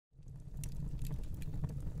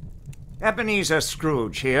Ebenezer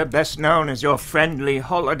Scrooge here, best known as your friendly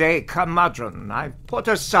holiday curmudgeon. I've put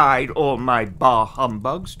aside all my bar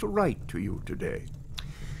humbugs to write to you today.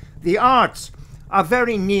 The arts are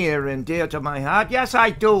very near and dear to my heart. Yes,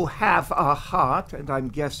 I do have a heart, and I'm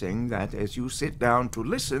guessing that as you sit down to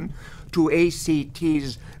listen to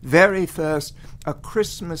A.C.T's very first A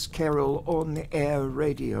Christmas Carol on-air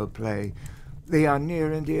radio play, they are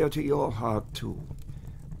near and dear to your heart too.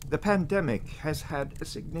 The pandemic has had a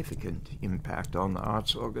significant impact on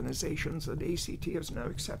arts organizations, and A.C.T is no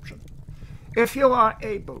exception. If you are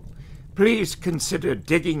able, please consider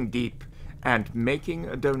digging deep and making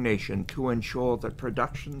a donation to ensure that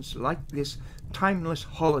productions like this timeless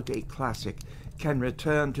holiday classic can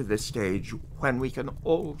return to the stage when we can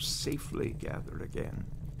all safely gather again.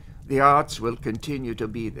 The arts will continue to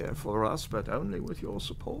be there for us, but only with your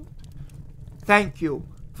support. Thank you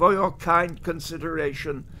for your kind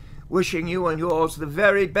consideration. Wishing you and yours the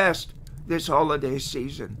very best this holiday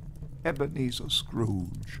season. Ebenezer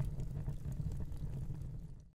Scrooge.